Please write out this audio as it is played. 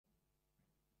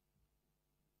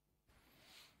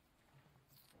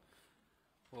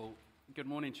Good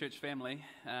morning, church family,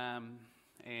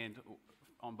 and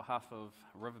on behalf of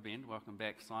Riverbend, welcome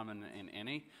back Simon and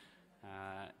Annie.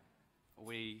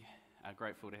 We are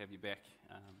grateful to have you back,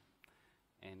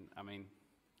 and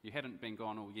you hadn't been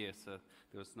gone all year, so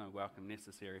there was no welcome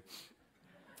necessary.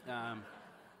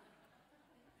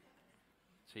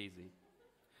 Cheesy.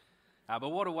 But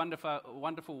what a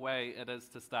wonderful way it is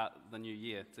to start the new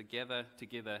year, to gather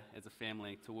together as a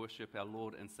family to worship our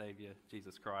Lord and Saviour,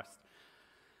 Jesus Christ.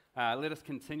 Let us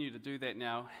continue to do that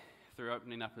now through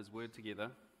opening up His Word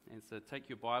together. And so take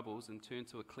your Bibles and turn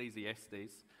to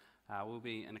Ecclesiastes. We'll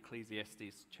be in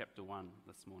Ecclesiastes chapter 1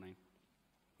 this morning.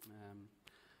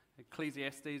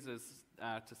 Ecclesiastes is,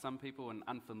 to some people, an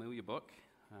unfamiliar book.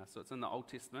 So it's in the Old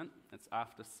Testament. It's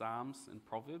after Psalms and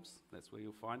Proverbs. That's where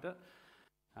you'll find it.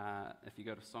 If you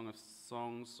go to Song of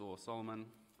Songs or Solomon,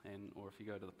 or if you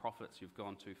go to the prophets, you've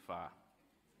gone too far.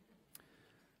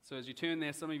 So as you turn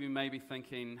there, some of you may be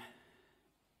thinking,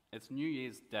 it's New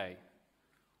Year's Day.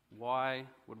 Why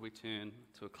would we turn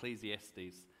to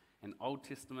Ecclesiastes, an Old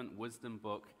Testament wisdom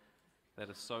book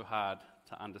that is so hard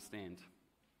to understand?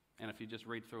 And if you just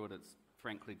read through it, it's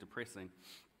frankly depressing.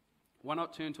 Why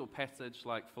not turn to a passage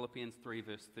like Philippians 3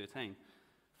 verse 13,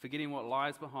 forgetting what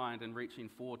lies behind and reaching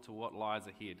forward to what lies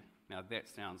ahead? Now that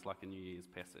sounds like a New Year's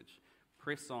passage.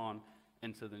 Press on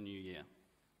into the new year.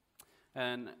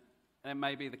 And that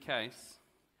may be the case,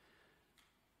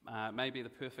 may be the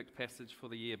perfect passage for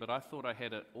the year, but I thought I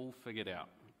had it all figured out.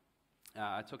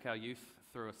 I took our youth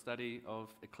through a study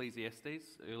of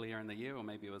Ecclesiastes earlier in the year, or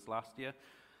maybe it was last year,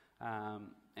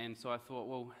 and so I thought,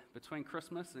 well, between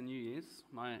Christmas and New Year's,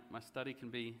 my study can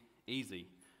be easy.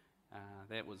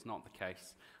 That was not the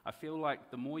case. I feel like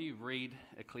the more you read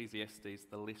Ecclesiastes,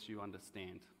 the less you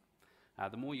understand.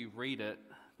 The more you read it,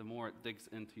 the more it digs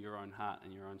into your own heart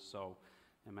and your own soul.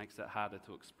 It makes it harder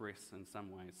to express in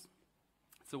some ways.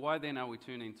 So why then are we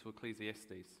turning to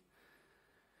Ecclesiastes?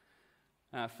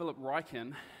 Philip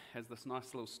Ryken has this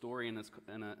nice little story in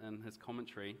his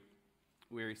commentary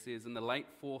where he says, in the late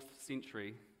 4th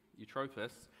century, Eutropius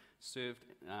served,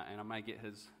 and I may get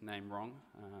his name wrong,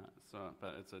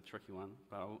 but it's a tricky one,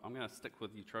 but I'm going to stick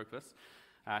with Eutropius.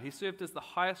 He served as the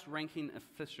highest ranking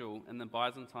official in the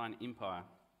Byzantine Empire,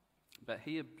 but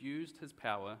he abused his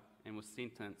power and was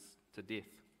sentenced to death.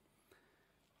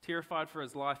 Terrified for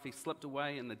his life, he slipped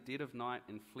away in the dead of night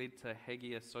and fled to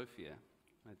Hagia Sophia,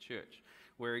 a church,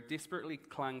 where he desperately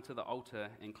clung to the altar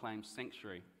and claimed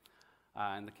sanctuary.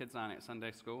 And the kids aren't at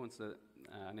Sunday school, and so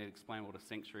I need to explain what a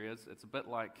sanctuary is. It's a bit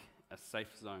like a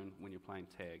safe zone when you're playing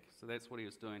tag. So that's what he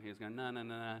was doing. He was going,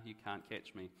 no, you can't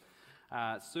catch me.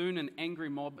 Soon an angry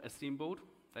mob assembled.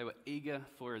 They were eager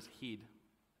for his head.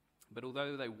 But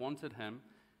although they wanted him,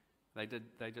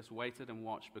 they just waited and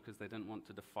watched because they didn't want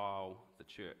to defile the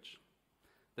church.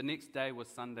 The next day was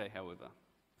Sunday, however,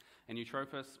 and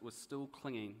Eutropius was still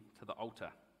clinging to the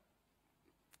altar.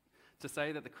 To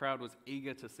say that the crowd was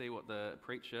eager to see what the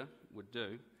preacher would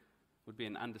do would be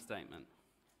an understatement.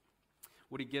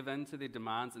 Would he give in to their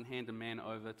demands and hand a man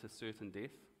over to certain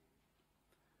death?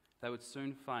 They would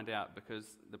soon find out because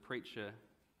the preacher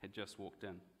had just walked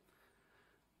in.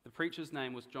 The preacher's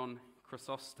name was John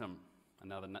Chrysostom,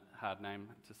 another hard name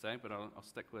to say, but I'll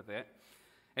stick with that.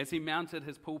 As he mounted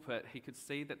his pulpit, he could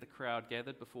see that the crowd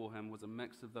gathered before him was a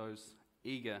mix of those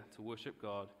eager to worship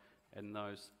God and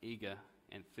those eager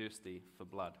and thirsty for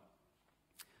blood.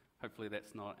 Hopefully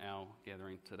that's not our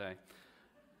gathering today.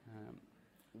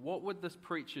 What would this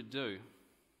preacher do?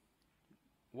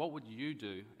 What would you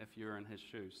do if you were in his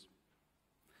shoes?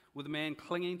 With a man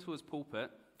clinging to his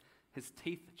pulpit, his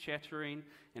teeth chattering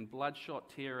and bloodshot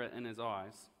terror in his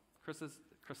eyes,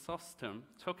 Chrysostom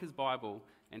took his Bible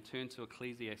and turned to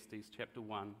Ecclesiastes chapter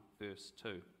 1, verse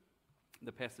 2,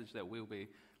 the passage that we'll be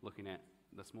looking at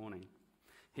this morning.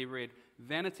 He read,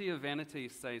 "Vanity of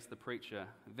vanities, says the preacher,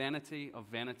 vanity of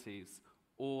vanities,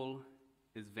 all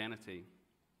is vanity."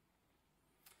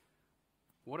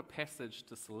 What a passage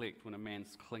to select when a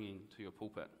man's clinging to your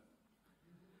pulpit.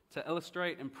 To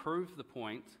illustrate and prove the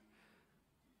point,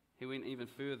 he went even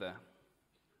further.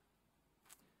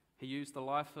 He used the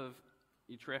life of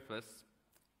Eutropius,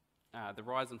 the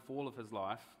rise and fall of his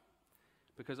life,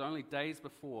 because only days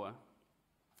before,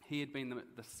 he had been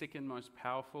the second most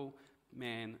powerful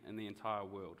man in the entire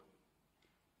world.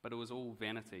 But it was all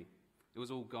vanity. It was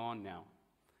all gone now.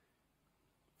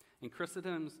 In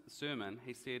Chrysostom's sermon,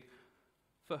 he said,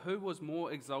 "For who was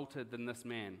more exalted than this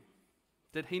man?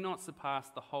 Did he not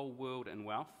surpass the whole world in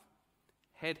wealth?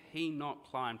 Had he not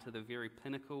climbed to the very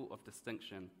pinnacle of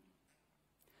distinction?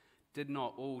 Did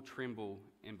not all tremble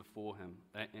and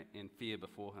fear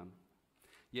before him?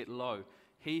 Yet lo,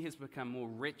 he has become more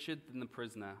wretched than the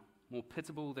prisoner, more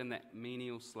pitiable than that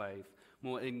menial slave,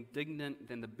 more indignant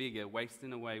than the beggar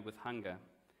wasting away with hunger,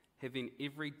 having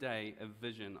every day a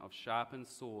vision of sharpened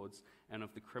swords and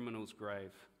of the criminal's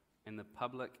grave, and the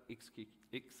public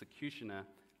executioner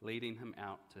leading him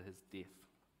out to his death.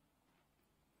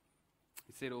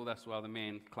 He said all this while the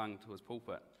man clung to his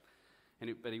pulpit.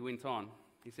 But he went on.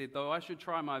 He said, though I should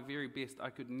try my very best,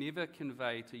 I could never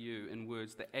convey to you in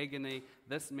words the agony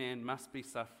this man must be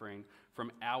suffering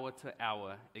from hour to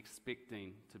hour,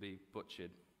 expecting to be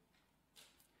butchered.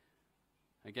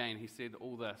 Again, he said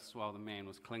all this while the man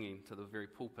was clinging to the very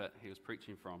pulpit he was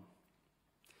preaching from.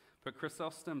 But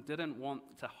Chrysostom didn't want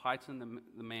to heighten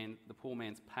the poor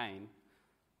man's pain.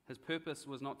 His purpose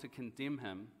was not to condemn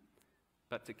him,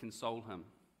 but to console him,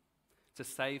 to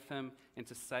save him, and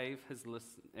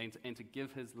to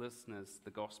give his listeners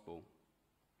the gospel.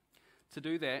 To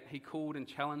do that, he called and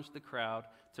challenged the crowd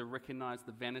to recognize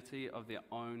the vanity of their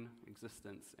own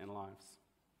existence and lives.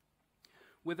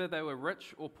 Whether they were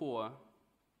rich or poor,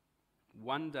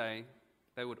 one day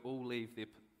they would all leave their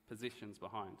possessions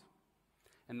behind,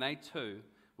 and they too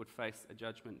would face a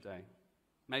judgment day.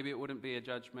 Maybe it wouldn't be a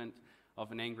judgment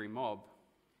of an angry mob,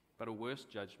 but a worse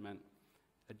judgment,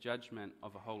 a judgment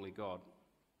of a holy God.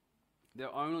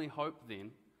 Their only hope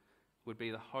then would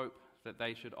be the hope that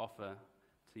they should offer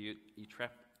to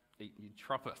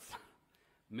Eutrophus,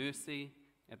 mercy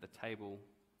at the table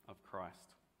of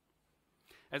Christ.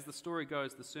 As the story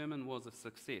goes, the sermon was a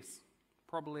success,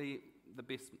 probably the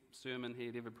best sermon he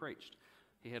had ever preached.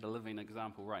 He had a living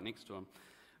example right next to him.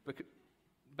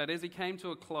 But as he came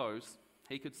to a close,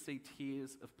 he could see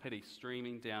tears of pity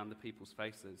streaming down the people's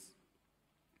faces.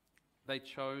 They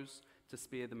chose to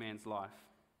spare the man's life,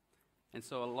 and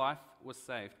so a life was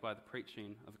saved by the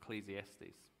preaching of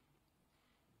Ecclesiastes.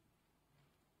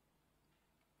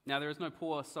 Now, there is no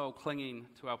poor soul clinging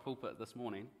to our pulpit this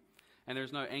morning, and there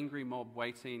is no angry mob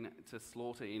waiting to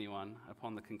slaughter anyone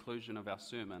upon the conclusion of our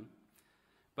sermon,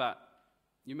 but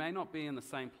you may not be in the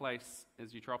same place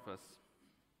as Eutrophus.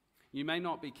 You may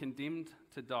not be condemned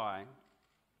to die,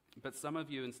 but some of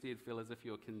you instead feel as if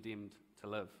you're condemned to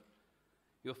live.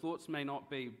 Your thoughts may not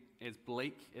be as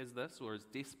bleak as this or as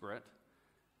desperate,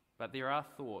 but there are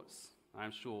thoughts,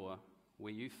 I'm sure,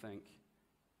 where you think,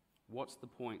 what's the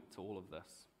point to all of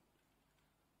this?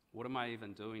 What am I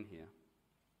even doing here?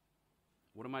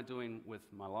 What am I doing with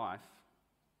my life?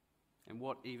 And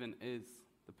what even is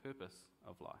the purpose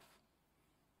of life?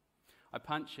 I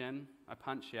punch in, I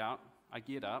punch out, I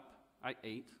get up, I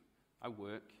eat, I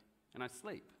work, and I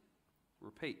sleep.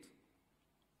 Repeat.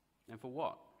 And for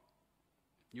what?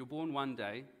 You're born one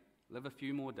day, live a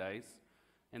few more days,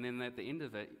 and then at the end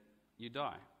of it, you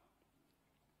die.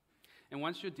 And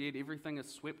once you're dead, everything is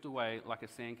swept away like a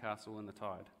sandcastle in the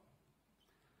tide.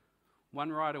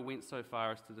 One writer went so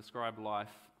far as to describe life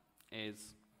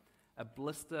as a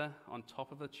blister on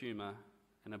top of a tumor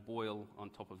and a boil on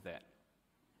top of that.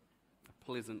 A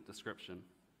pleasant description.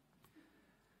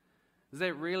 Is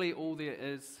that really all there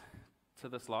is to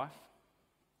this life?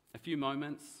 A few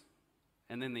moments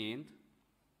and then the end?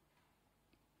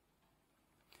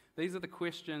 These are the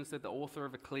questions that the author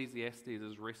of Ecclesiastes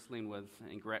is wrestling with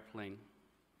and grappling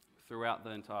throughout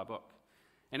the entire book.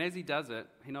 And as he does it,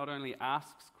 he not only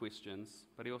asks questions,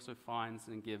 but he also finds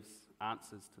and gives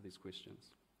answers to these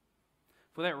questions.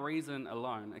 For that reason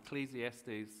alone,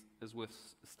 Ecclesiastes is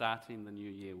worth starting the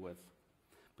new year with.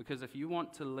 Because if you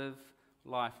want to live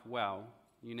life well,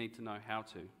 you need to know how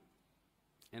to.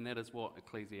 And that is what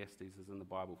Ecclesiastes is in the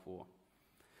Bible for.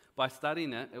 By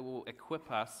studying it, it will equip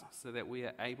us so that we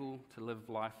are able to live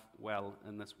life well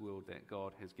in this world that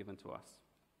God has given to us.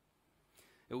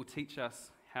 It will teach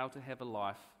us how to have a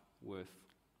life worth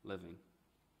living.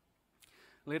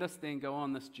 Let us then go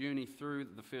on this journey through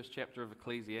the first chapter of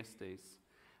Ecclesiastes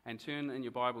and turn in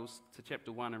your Bibles to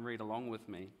chapter 1 and read along with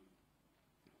me.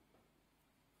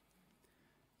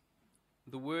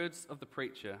 The words of the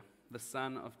preacher, the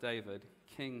son of David,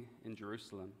 king in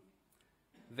Jerusalem.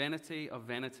 Vanity of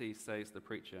vanities, says the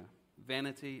preacher.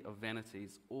 Vanity of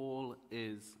vanities, all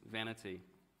is vanity.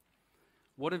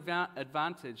 What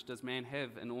advantage does man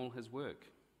have in all his work,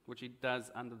 which he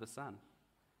does under the sun?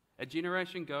 A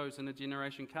generation goes and a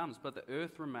generation comes, but the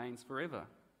earth remains forever.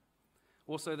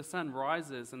 Also the sun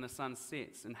rises and the sun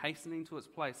sets, and hastening to its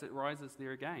place it rises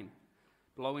there again,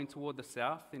 blowing toward the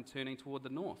south, then turning toward the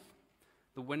north.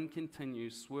 The wind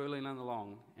continues swirling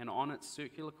along, and on its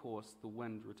circular course the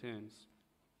wind returns.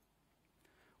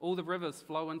 All the rivers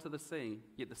flow into the sea,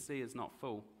 yet the sea is not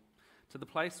full. To the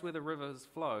place where the rivers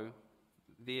flow,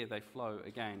 there they flow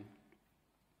again.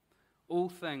 All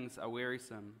things are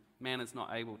wearisome, man is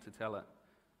not able to tell it.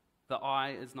 The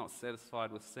eye is not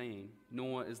satisfied with seeing,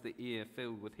 nor is the ear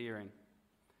filled with hearing.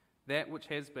 That which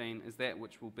has been is that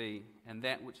which will be, and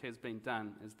that which has been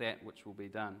done is that which will be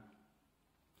done.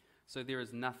 So there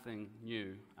is nothing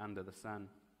new under the sun.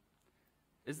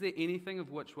 Is there anything of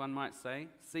which one might say,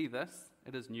 "See this,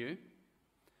 it is new"?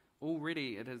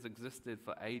 Already it has existed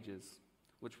for ages,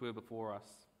 which were before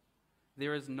us.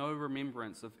 There is no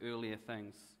remembrance of earlier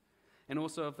things, and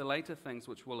also of the later things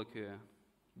which will occur.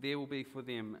 There will be for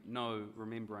them no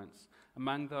remembrance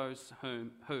among those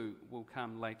who will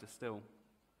come later still.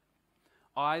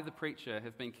 I, the preacher,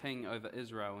 have been king over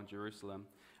Israel and Jerusalem,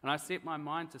 and I set my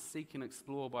mind to seek and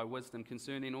explore by wisdom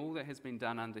concerning all that has been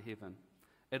done under heaven.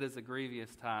 It is a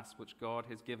grievous task which God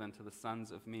has given to the sons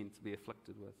of men to be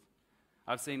afflicted with.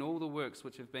 I've seen all the works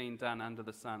which have been done under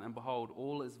the sun, and behold,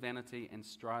 all is vanity and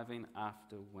striving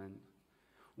after wind.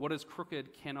 What is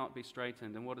crooked cannot be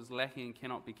straightened, and what is lacking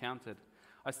cannot be counted.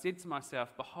 I said to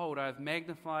myself, behold, I have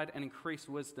magnified and increased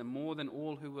wisdom more than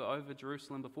all who were over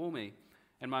Jerusalem before me,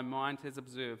 and my mind has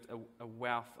observed a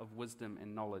wealth of wisdom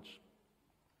and knowledge.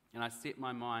 And I set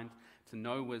my mind to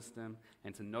know wisdom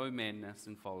and to know madness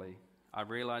and folly. I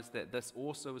realized that this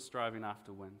also is striving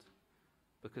after wind,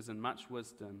 because in much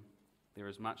wisdom there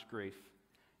is much grief,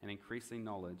 and increasing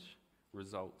knowledge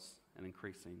results in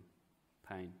increasing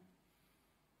pain.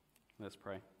 Let's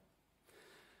pray.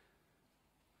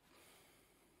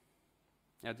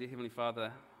 Our dear Heavenly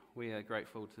Father, we are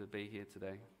grateful to be here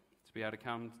today, to be able to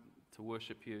come to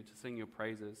worship you, to sing your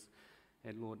praises,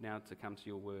 and Lord, now to come to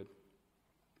your word.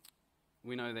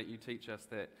 We know that you teach us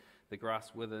that the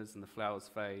grass withers and the flowers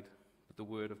fade, but the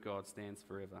word of God stands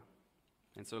forever.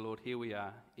 And so, Lord, here we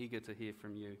are, eager to hear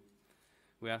from you.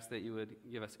 We ask that you would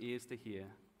give us ears to hear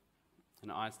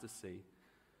and eyes to see.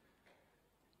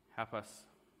 Help us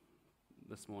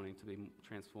this morning to be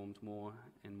transformed more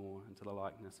and more into the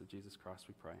likeness of Jesus Christ,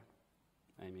 we pray.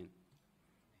 Amen.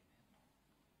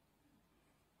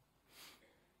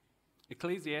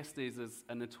 Ecclesiastes is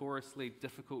a notoriously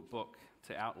difficult book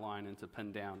to outline and to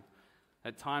pin down.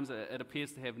 At times it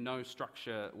appears to have no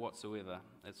structure whatsoever.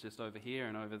 It's just over here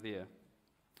and over there.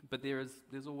 But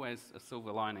there's always a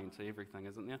silver lining to everything,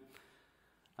 isn't there?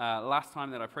 Last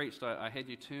time that I preached, I had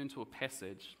you turn to a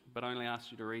passage, but only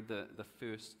asked you to read the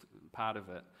first part of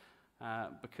it,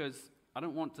 because I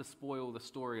don't want to spoil the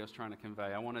story I was trying to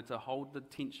convey. I wanted to hold the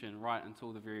tension right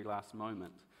until the very last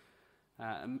moment.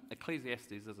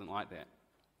 Ecclesiastes isn't like that.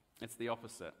 It's the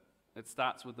opposite. It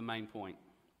starts with the main point,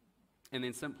 and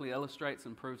then simply illustrates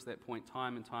and proves that point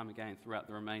time and time again throughout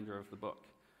the remainder of the book.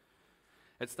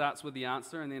 It starts with the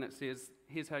answer, and then it says,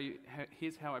 here's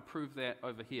how I prove that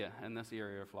over here in this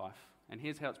area of life. And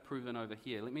here's how it's proven over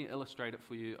here. Let me illustrate it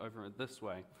for you over this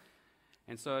way.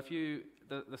 And so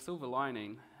the silver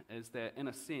lining is that, in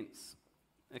a sense,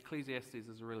 Ecclesiastes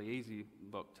is a really easy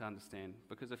book to understand,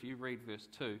 because if you read verse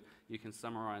 2, you can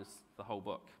summarize the whole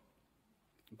book.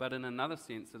 But in another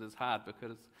sense, it is hard,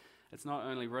 because it's not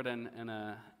only written in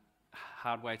a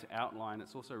hard way to outline,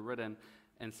 it's also written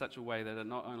in such a way that it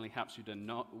not only helps you to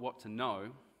know what to know,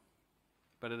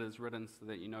 but it is written so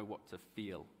that you know what to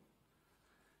feel.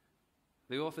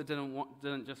 The author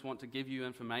didn't just want to give you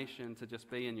information to just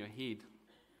be in your head.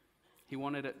 He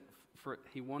wanted it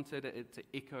to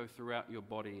echo throughout your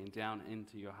body and down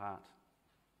into your heart.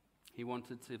 He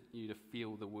wanted you to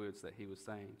feel the words that he was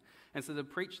saying. And so to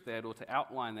preach that or to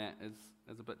outline that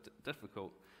is a bit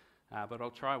difficult, but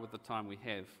I'll try with the time we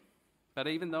have. But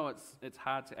even though it's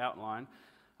hard to outline,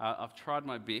 I've tried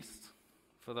my best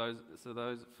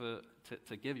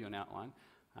to give you an outline.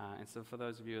 And so for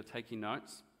those of you who are taking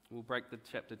notes, we'll break the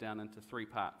chapter down into 3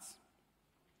 parts.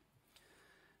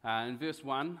 In verse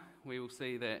 1, we'll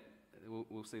see the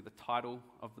title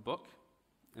of the book.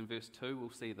 In verse 2,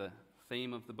 we'll see the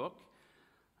theme of the book.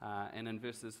 And in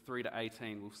verses 3 to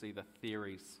 18, we'll see the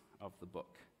theories of the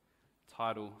book.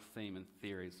 Title, theme, and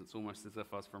theories. It's almost as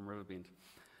if I was from Riverbend.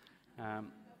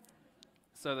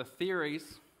 So the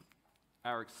theories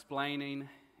are explaining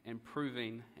and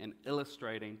proving and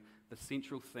illustrating the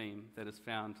central theme that is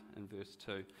found in verse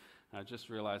 2. And I just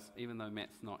realised, even though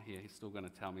Matt's not here, he's still going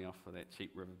to tell me off for that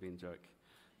cheap Riverbend joke.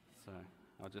 So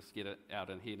I'll just get it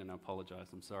out in head and I apologise.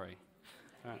 I'm sorry.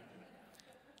 All right.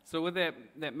 So with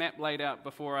that map laid out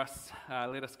before us,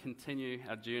 let us continue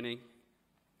our journey.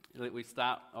 We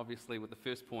start, obviously, with the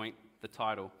first point, the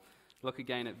title. Look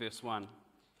again at verse 1.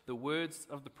 The words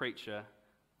of the preacher,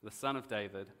 the son of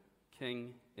David,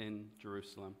 king in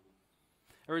Jerusalem.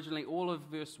 Originally, all of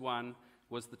verse 1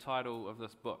 was the title of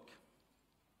this book.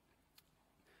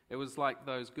 It was like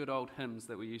those good old hymns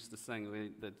that we used to sing,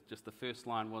 where just the first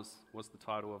line was the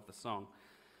title of the song.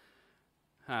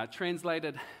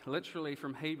 Translated literally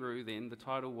from Hebrew then, the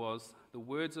title was The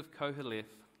Words of Koheleth,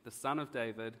 the son of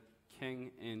David,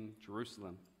 king in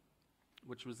Jerusalem,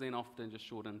 which was then often just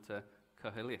shortened to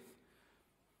Koheleth.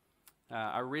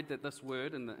 I read that this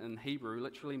word in Hebrew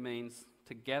literally means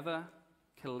to gather,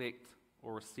 collect,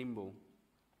 or assemble.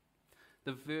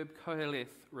 The verb Koheleth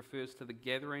refers to the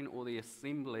gathering or the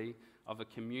assembly of a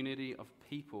community of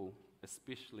people,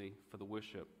 especially for the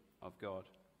worship of God.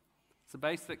 So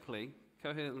basically,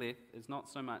 Koheleth is not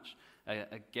so much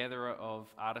a gatherer of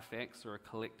artifacts or a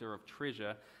collector of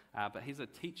treasure, but he's a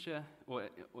teacher,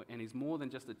 and he's more than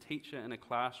just a teacher in a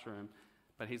classroom,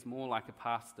 but he's more like a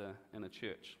pastor in a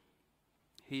church.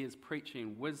 He is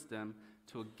preaching wisdom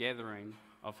to a gathering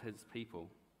of his people.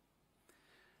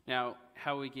 Now,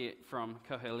 how we get from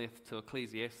Koheleth to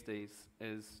Ecclesiastes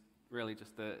is really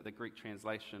just the Greek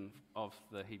translation of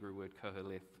the Hebrew word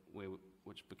Koheleth,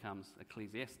 which becomes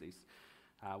Ecclesiastes,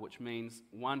 which means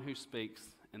one who speaks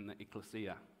in the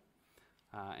ecclesia.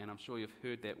 And I'm sure you've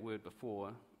heard that word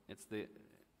before.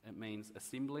 It means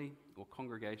assembly or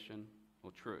congregation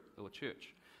or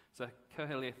church. So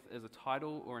Koheleth is a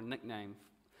title or a nickname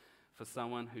for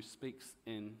someone who speaks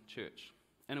in church.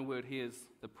 In a word, he is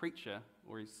the preacher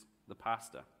or he's the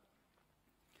pastor,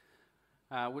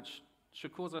 which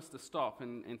should cause us to stop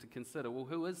and to consider, well,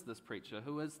 who is this preacher?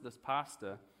 Who is this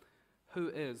pastor? Who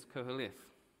is Koheleth?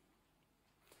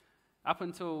 Up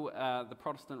until the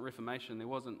Protestant Reformation, there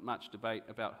wasn't much debate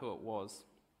about who it was.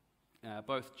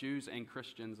 Both Jews and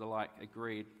Christians alike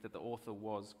agreed that the author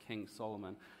was King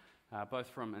Solomon, both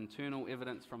from internal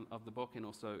evidence of the book and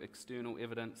also external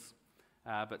evidence.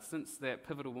 But since that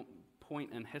pivotal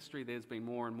point in history, there's been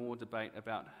more and more debate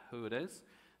about who it is,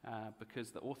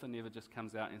 because the author never just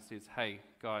comes out and says, hey,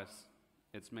 guys,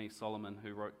 it's me, Solomon,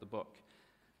 who wrote the book.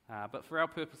 But for our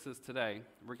purposes today,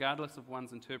 regardless of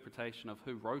one's interpretation of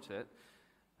who wrote it,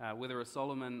 whether it's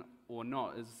Solomon or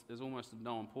not is almost of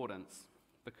no importance,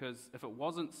 because if it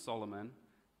wasn't Solomon,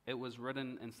 it was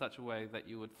written in such a way that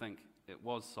you would think it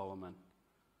was Solomon,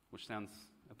 which sounds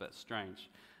a bit strange.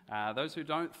 Those who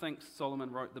don't think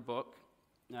Solomon wrote the book,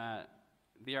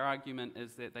 their argument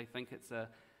is that they think it's a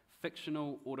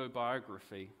fictional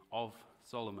autobiography of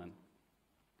Solomon.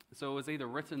 So it was either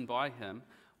written by him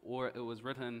or it was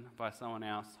written by someone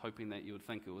else hoping that you would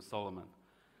think it was Solomon.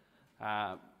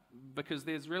 Because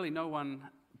there's really no one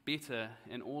better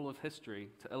in all of history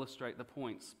to illustrate the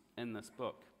points in this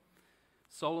book.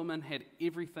 Solomon had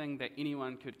everything that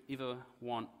anyone could ever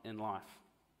want in life.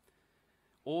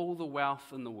 All the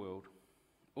wealth in the world,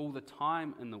 all the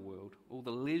time in the world, all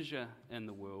the leisure in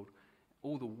the world,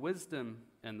 all the wisdom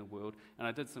in the world. And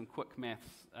I did some quick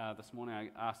maths this morning.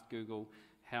 I asked Google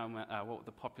what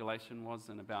the population was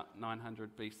in about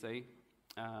 900 BC.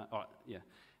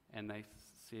 And they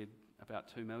said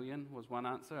about 2 million was one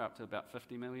answer, up to about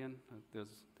 50 million. There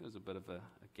was a bit of a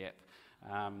gap.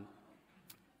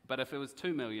 But if it was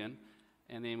 2 million,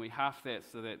 and then we half that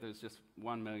so that there's just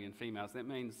 1 million females, that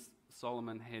means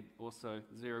Solomon had also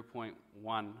 0.1,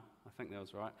 I think that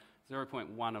was right,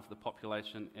 0.1 of the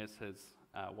population as his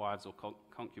wives or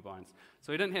concubines.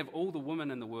 So he didn't have all the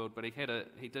women in the world, but he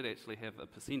did actually have a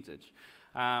percentage.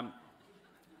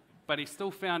 But he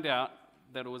still found out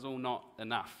that it was all not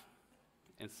enough.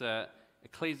 And so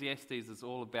Ecclesiastes is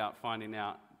all about finding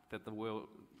out that the world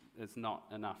is not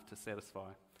enough to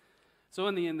satisfy. So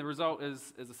in the end, the result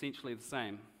is essentially the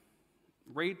same.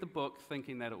 Read the book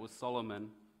thinking that it was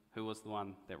Solomon who was the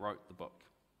one that wrote the book.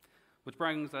 Which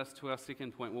brings us to our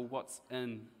second point. Well, what's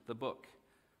in the book?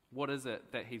 What is it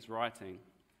that he's writing?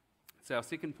 So our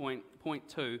second point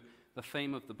 2, the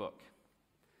theme of the book.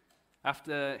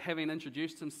 After having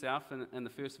introduced himself in the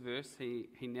first verse, he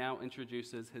now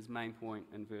introduces his main point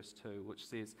in verse 2, which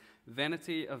says,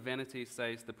 "Vanity of vanities,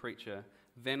 says the preacher,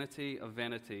 vanity of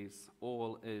vanities,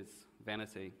 all is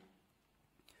vanity."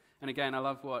 And again, I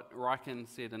love what Ryken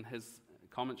said in his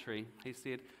commentary. He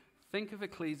said, think of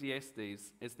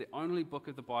Ecclesiastes as the only book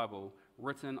of the Bible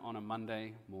written on a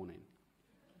Monday morning.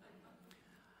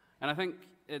 And I think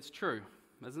it's true,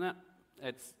 isn't it?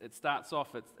 It starts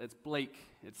off, it's bleak,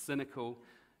 it's cynical,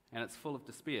 and it's full of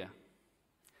despair.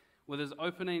 With his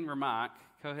opening remark,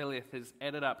 Koheleth has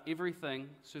added up everything,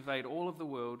 surveyed all of the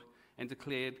world, and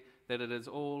declared that it is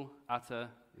all utter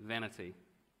vanity.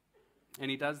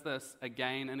 And he does this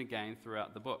again and again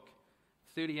throughout the book.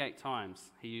 38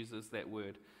 times he uses that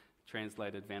word,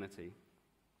 translated vanity,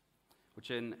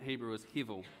 which in Hebrew is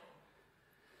hevel,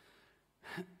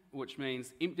 which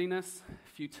means emptiness,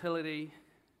 futility,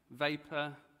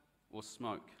 vapor, or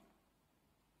smoke.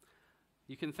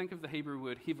 You can think of the Hebrew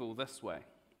word hevel this way.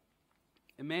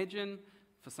 Imagine,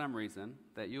 for some reason,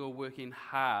 that you are working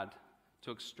hard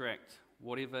to extract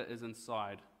whatever is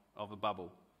inside of a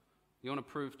bubble. You want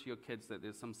to prove to your kids that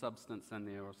there's some substance in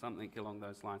there or something along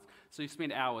those lines. So you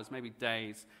spend hours, maybe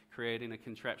days, creating a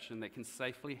contraption that can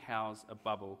safely house a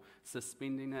bubble,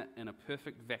 suspending it in a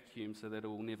perfect vacuum so that it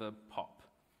will never pop.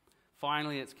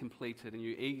 Finally, it's completed, and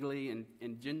you eagerly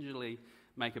and gingerly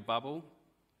make a bubble,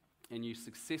 and you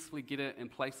successfully get it and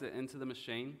place it into the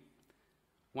machine.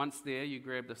 Once there, you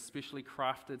grab the specially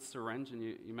crafted syringe and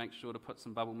you make sure to put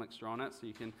some bubble mixture on it so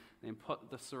you can then put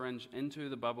the syringe into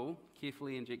the bubble,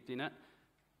 carefully injecting it,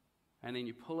 and then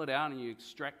you pull it out and you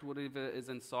extract whatever is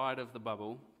inside of the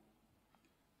bubble.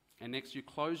 And next you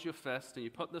close your fist and you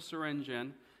put the syringe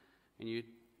in and you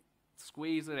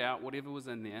squeeze it out, whatever was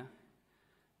in there,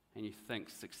 and you think,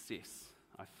 success.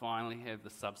 I finally have the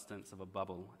substance of a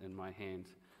bubble in my hand.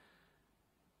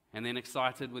 And then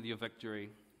excited with your victory,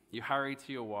 you hurry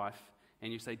to your wife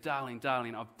and you say, darling,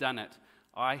 I've done it.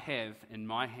 I have in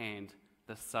my hand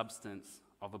the substance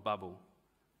of a bubble.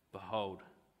 Behold.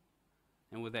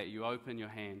 And with that, you open your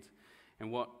hand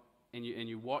and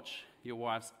you watch your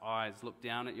wife's eyes look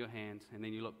down at your hand, and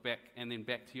then you look back, and then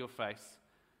back to your face,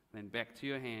 then back to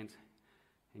your hand,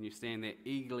 and you stand there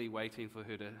eagerly waiting for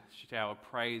her to shower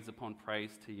praise upon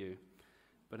praise to you.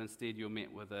 But instead, you're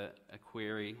met with a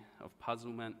query of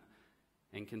puzzlement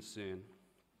and concern.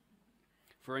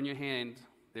 For in your hand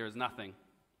there is nothing.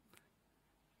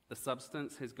 The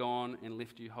substance has gone and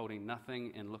left you holding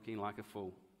nothing and looking like a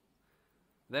fool.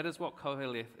 That is what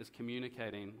Koheleth is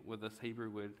communicating with this Hebrew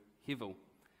word, hevel.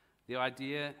 The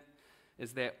idea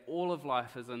is that all of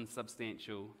life is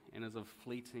insubstantial and is of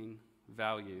fleeting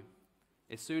value.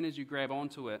 As soon as you grab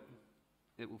onto it,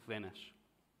 it will vanish.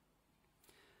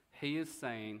 He is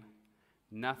saying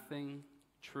nothing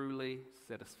truly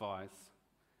satisfies,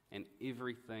 and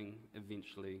everything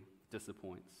eventually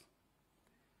disappoints.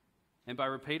 And by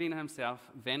repeating himself,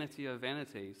 vanity of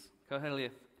vanities,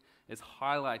 Koheleth is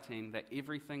highlighting that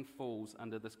everything falls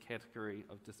under this category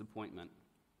of disappointment.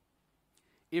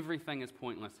 Everything is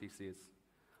pointless, he says.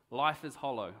 Life is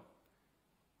hollow.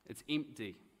 It's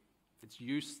empty. It's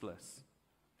useless.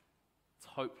 It's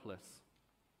hopeless.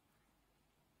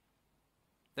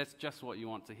 That's just what you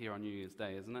want to hear on New Year's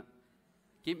Day, isn't it?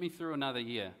 Get me through another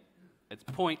year. It's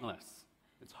pointless.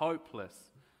 It's hopeless.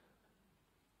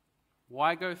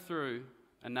 Why go through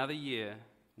another year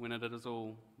when it is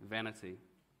all vanity?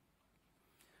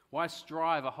 Why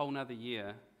strive a whole nother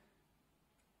year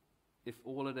if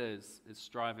all it is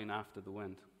striving after the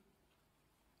wind?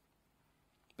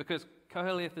 Because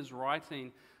Koheleth is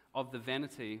writing of the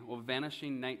vanity or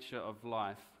vanishing nature of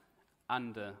life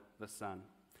under the sun.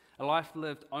 A life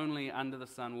lived only under the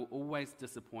sun will always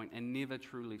disappoint and never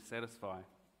truly satisfy.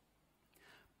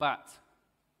 But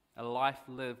a life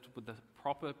lived with the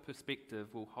proper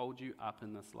perspective will hold you up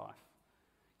in this life,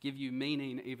 give you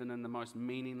meaning even in the most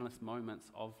meaningless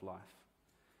moments of life.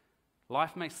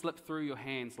 Life may slip through your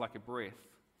hands like a breath,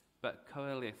 but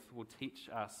Koheleth will teach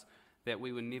us that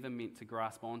we were never meant to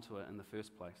grasp onto it in the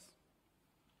first place.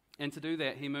 And to do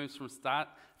that, he moves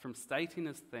from stating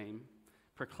his theme,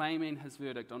 proclaiming his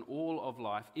verdict on all of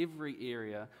life, every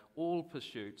area, all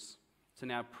pursuits, to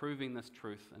now proving this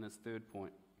truth in his third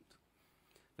point.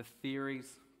 The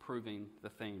theories proving the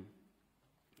theme.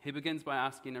 He begins by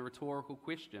asking a rhetorical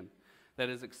question that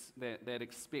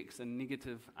expects a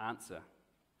negative answer.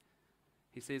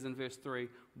 He says in verse 3,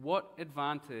 "What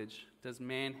advantage does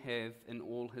man have in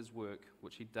all his work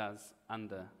which he does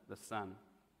under the sun?"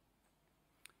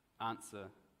 Answer,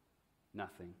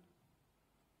 nothing.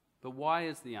 But why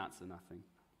is the answer nothing?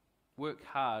 Work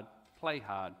hard, play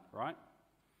hard, right?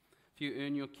 If you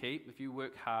earn your keep, if you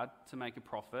work hard to make a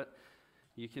profit,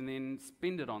 you can then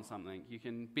spend it on something. You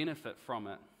can benefit from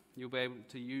it. You'll be able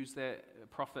to use that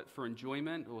profit for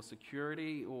enjoyment or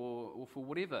security or for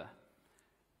whatever.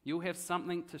 You'll have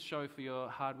something to show for your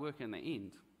hard work in the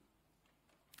end.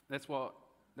 That's not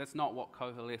what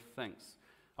Koheleth thinks,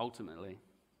 ultimately,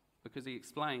 because he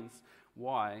explains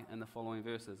why in the following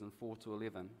verses in 4 to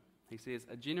 11. He says,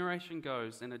 "A generation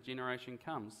goes and a generation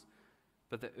comes,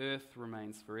 but the earth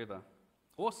remains forever.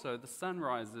 Also the sun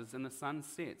rises and the sun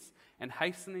sets, and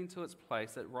hastening to its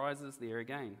place it rises there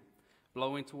again,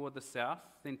 blowing toward the south,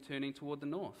 then turning toward the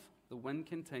north. The wind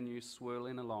continues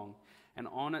swirling along, and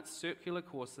on its circular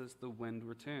courses the wind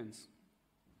returns.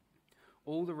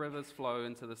 All the rivers flow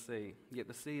into the sea, yet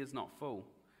the sea is not full.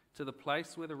 To the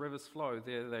place where the rivers flow,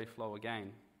 there they flow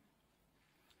again.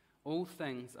 All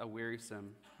things are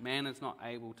wearisome. Man is not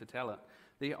able to tell it.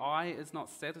 The eye is not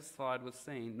satisfied with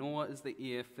seeing, nor is the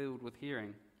ear filled with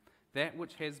hearing. That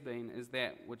which has been is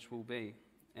that which will be,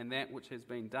 and that which has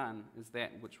been done is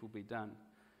that which will be done.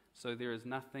 so there is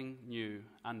nothing new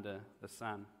under the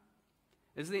sun.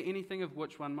 Is there anything of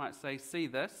which one might say, see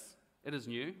this, it is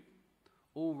new?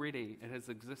 Already it has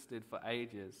existed for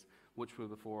ages which were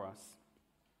before us.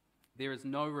 There is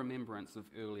no remembrance of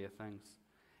earlier things,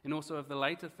 and also of the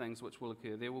later things which will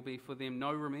occur. There will be for them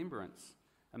no remembrance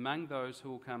among those who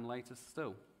will come later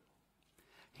still.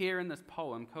 Here in this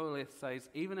poem, Koheleth says,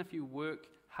 even if you work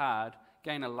hard,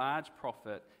 gain a large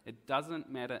profit, it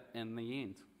doesn't matter in the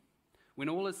end. When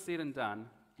all is said and done,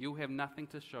 you'll have nothing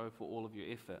to show for all of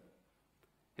your effort.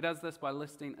 He does this by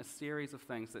listing a series of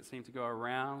things that seem to go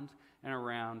around and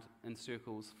around in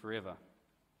circles forever,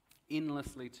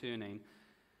 endlessly turning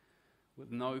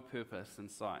with no purpose in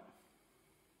sight.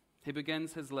 He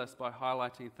begins his list by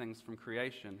highlighting things from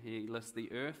creation. He lists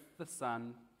the earth, the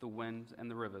sun, the wind,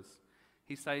 and the rivers.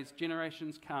 He says,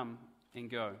 generations come and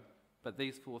go, but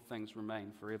these four things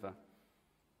remain forever.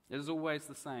 It is always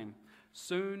the same.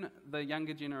 Soon the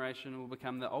younger generation will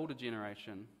become the older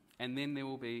generation, and then there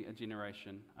will be a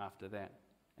generation after that,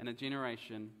 and a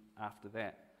generation after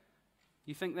that.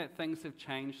 You think that things have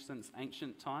changed since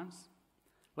ancient times?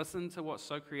 Listen to what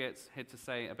Socrates had to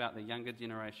say about the younger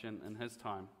generation in his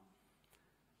time.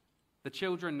 The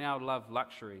children now love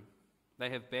luxury.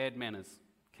 They have bad manners,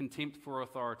 contempt for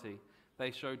authority. They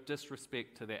show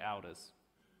disrespect to their elders.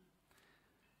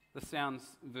 This sounds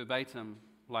verbatim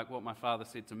like what my father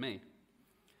said to me,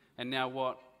 and now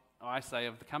what I say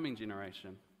of the coming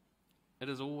generation. It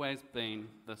has always been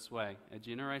this way. A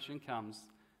generation comes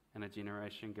and a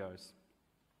generation goes.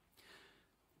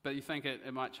 But you think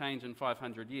it might change in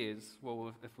 500 years.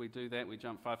 Well, if we do that, we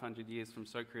jump 500 years from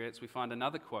Socrates, we find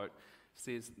another quote. It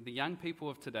says, the young people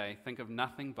of today think of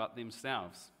nothing but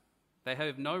themselves. They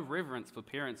have no reverence for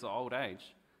parents or old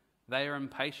age. They are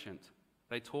impatient.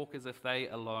 They talk as if they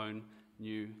alone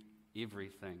knew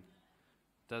everything.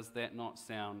 Does that not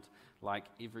sound like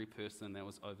every person that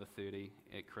was over 30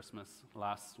 at Christmas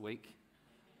last week?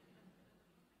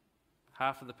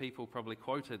 Half of the people probably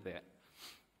quoted that.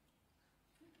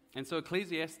 And so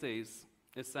Ecclesiastes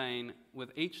is saying,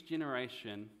 with each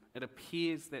generation, it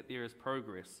appears that there is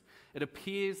progress. It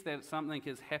appears that something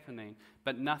is happening,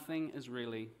 but nothing is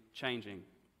really changing.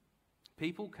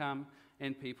 People come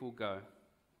and people go,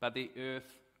 but the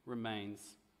earth remains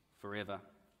forever.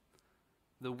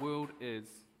 The world is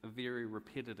a very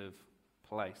repetitive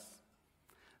place.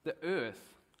 The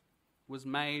earth was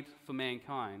made for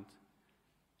mankind,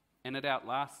 and it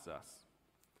outlasts us.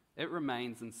 It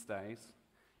remains and stays,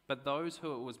 but those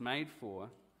who it was made for,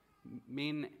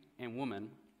 men and women,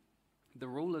 the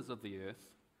rulers of the earth,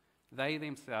 they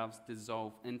themselves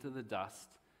dissolve into the dust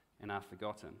and are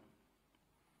forgotten.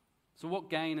 So what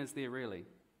gain is there really?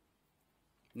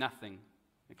 Nothing,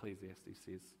 Ecclesiastes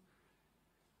says.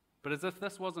 But as if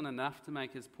this wasn't enough to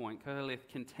make his point, Koheleth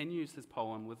continues his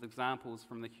poem with examples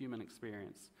from the human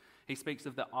experience. He speaks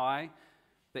of the eye,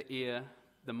 the ear,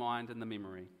 the mind, and the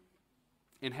memory,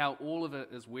 and how all of it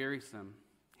is wearisome.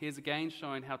 He is again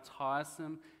showing how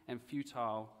tiresome and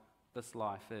futile this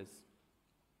life is.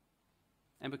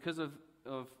 And because of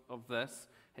this,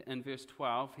 in verse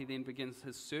 12, he then begins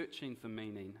his searching for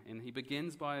meaning, and he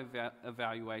begins by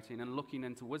evaluating and looking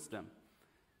into wisdom.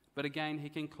 But again, he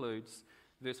concludes,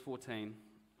 verse 14,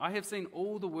 I have seen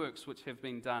all the works which have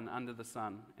been done under the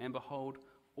sun, and behold,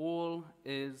 all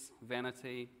is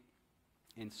vanity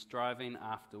and striving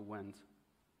after wind.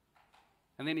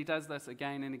 And then he does this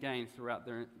again and again throughout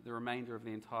the remainder of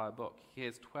the entire book. He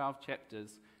has 12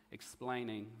 chapters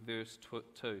explaining verse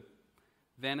 2.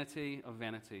 Vanity of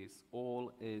vanities,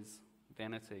 all is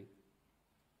vanity.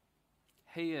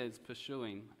 He is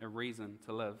pursuing a reason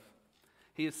to live.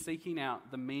 He is seeking out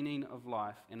the meaning of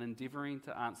life and endeavoring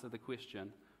to answer the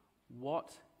question,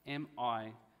 what am I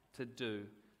to do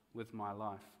with my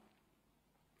life?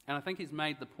 And I think he's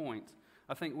made the point.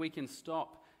 I think we can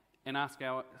stop and ask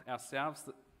ourselves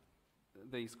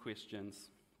these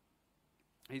questions.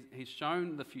 He's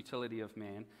shown the futility of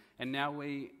man, and now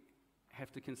we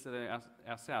have to consider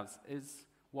ourselves, is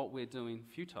what we're doing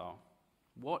futile?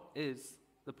 What is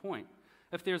the point?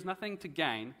 If there's nothing to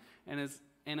gain, and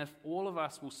if all of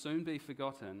us will soon be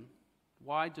forgotten,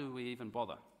 why do we even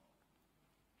bother?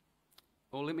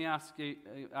 Or let me ask you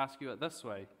it this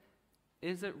way.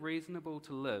 Is it reasonable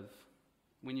to live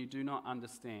when you do not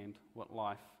understand what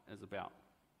life is about?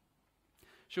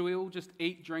 Should we all just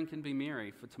eat, drink, and be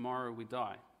merry, for tomorrow we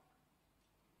die?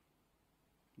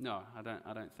 No,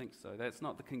 I don't think so. That's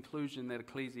not the conclusion that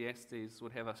Ecclesiastes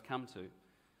would have us come to.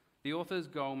 The author's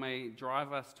goal may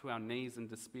drive us to our knees in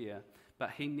despair,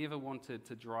 but he never wanted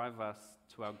to drive us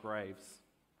to our graves.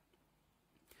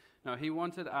 No, he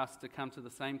wanted us to come to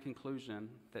the same conclusion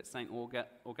that St.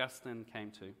 Augustine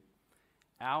came to.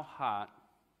 Our heart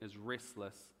is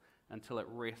restless until it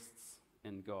rests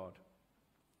in God.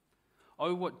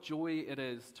 Oh, what joy it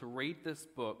is to read this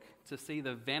book, to see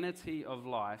the vanity of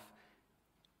life,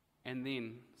 and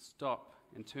then stop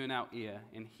and turn our ear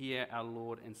and hear our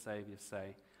Lord and Saviour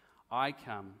say, I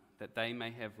come that they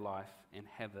may have life and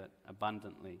have it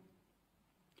abundantly.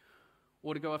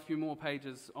 Or to go a few more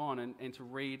pages on and to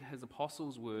read his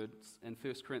apostles' words in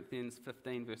 1 Corinthians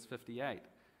 15, verse 58,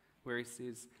 where he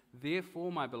says,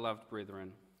 Therefore, my beloved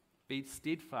brethren, be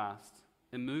steadfast,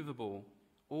 immovable,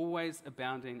 always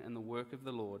abounding in the work of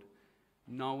the Lord,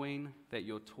 knowing that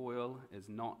your toil is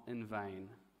not in vain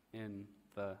in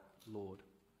the Lord.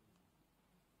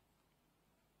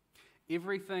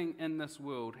 Everything in this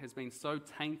world has been so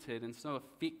tainted and so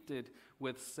affected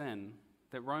with sin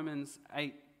that Romans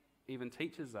 8 even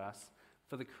teaches us,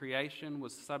 for the creation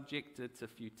was subjected to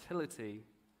futility,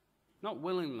 not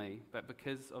willingly, but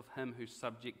because of him who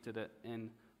subjected it in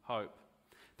hope,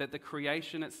 that the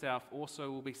creation itself also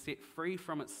will be set free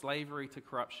from its slavery to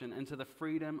corruption into the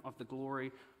freedom of the glory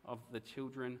of the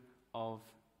children of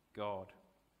God.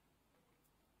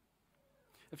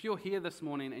 If you're here this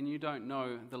morning and you don't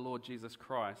know the Lord Jesus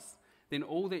Christ, then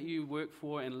all that you work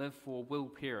for and live for will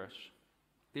perish.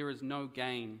 There is no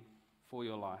gain for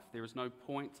your life. There is no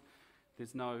point.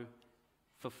 There's no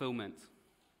fulfillment.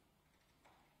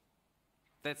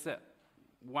 That's it.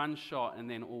 One shot and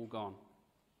then all gone.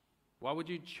 Why would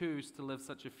you choose to live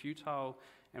such a futile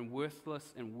and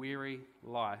worthless and weary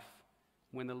life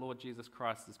when the Lord Jesus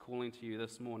Christ is calling to you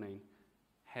this morning?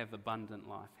 Have abundant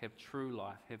life, have true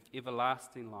life, have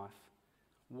everlasting life.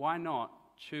 Why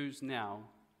not choose now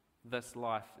this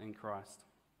life in Christ?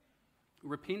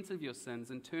 Repent of your sins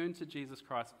and turn to Jesus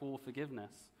Christ for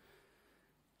forgiveness.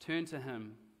 Turn to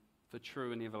him for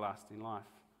true and everlasting life.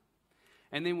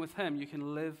 And then with him, you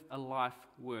can live a life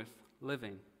worth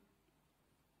living.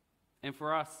 And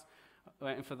for us,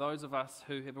 and for those of us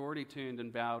who have already turned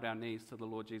and bowed our knees to the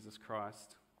Lord Jesus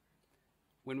Christ,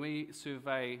 when we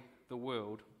survey the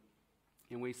world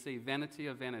and we see vanity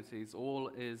of vanities, all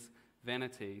is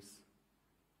vanities,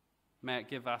 may it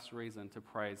give us reason to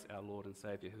praise our Lord and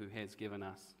Saviour who has given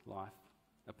us life,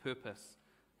 a purpose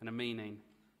and a meaning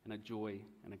and a joy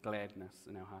and a gladness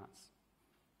in our hearts.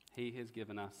 He has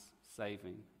given us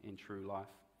saving and true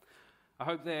life. I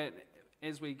hope that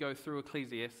as we go through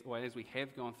Ecclesiastes, or as we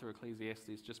have gone through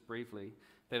Ecclesiastes just briefly,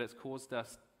 that it's caused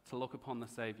us to look upon the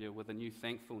Saviour with a new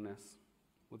thankfulness,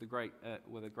 with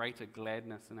a greater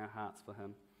gladness in our hearts for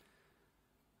him.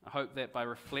 I hope that by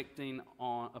reflecting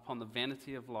upon the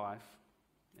vanity of life,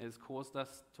 it has caused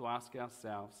us to ask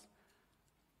ourselves,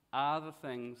 are the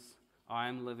things I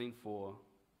am living for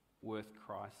worth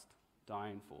Christ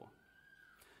dying for?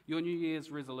 Your New Year's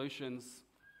resolutions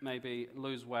may be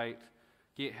lose weight,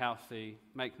 get healthy,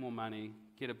 make more money,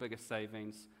 get a bigger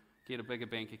savings, get a bigger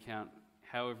bank account,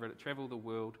 however, travel the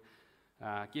world,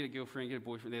 get a girlfriend, get a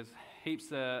boyfriend. There's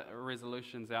heaps of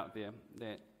resolutions out there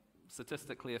that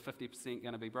statistically are 50%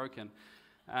 going to be broken.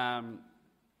 Why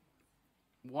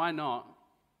not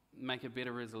make a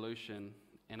better resolution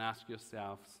and ask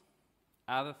yourselves,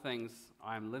 are the things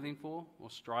I am living for or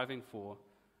striving for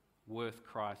worth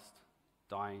Christ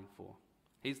dying for?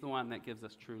 He's the one that gives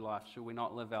us true life. Should we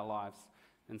not live our lives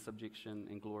in subjection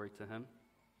and glory to him?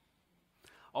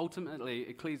 Ultimately,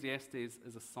 Ecclesiastes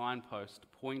is a signpost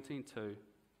pointing to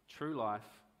true life,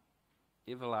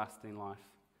 everlasting life,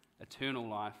 eternal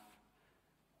life,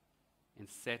 and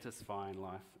satisfying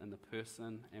life in the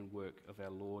person and work of our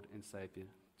Lord and Saviour,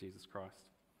 Jesus Christ.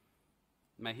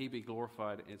 May he be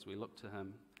glorified as we look to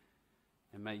him,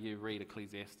 and may you read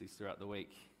Ecclesiastes throughout the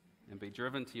week and be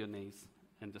driven to your knees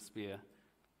in despair,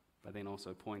 but then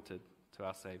also pointed to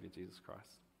our Saviour, Jesus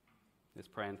Christ. Let's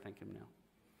pray and thank him now.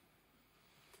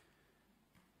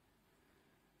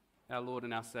 Our Lord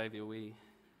and our Saviour, we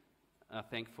are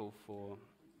thankful for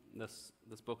this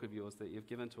book of yours that you've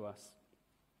given to us,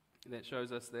 that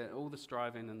shows us that all the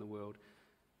striving in the world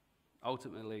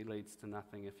ultimately leads to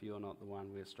nothing if you're not the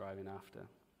one we're striving after.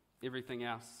 Everything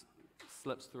else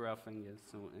slips through our fingers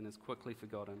and is quickly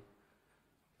forgotten.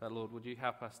 But Lord, would you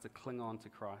help us to cling on to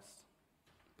Christ,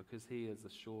 because he is a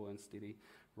sure and steady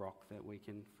rock that we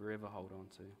can forever hold on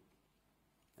to.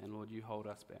 And Lord, you hold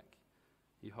us back.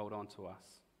 You hold on to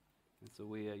us. And so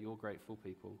we are your grateful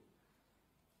people,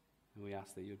 and we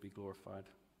ask that you'd be glorified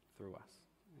through us.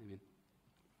 Amen.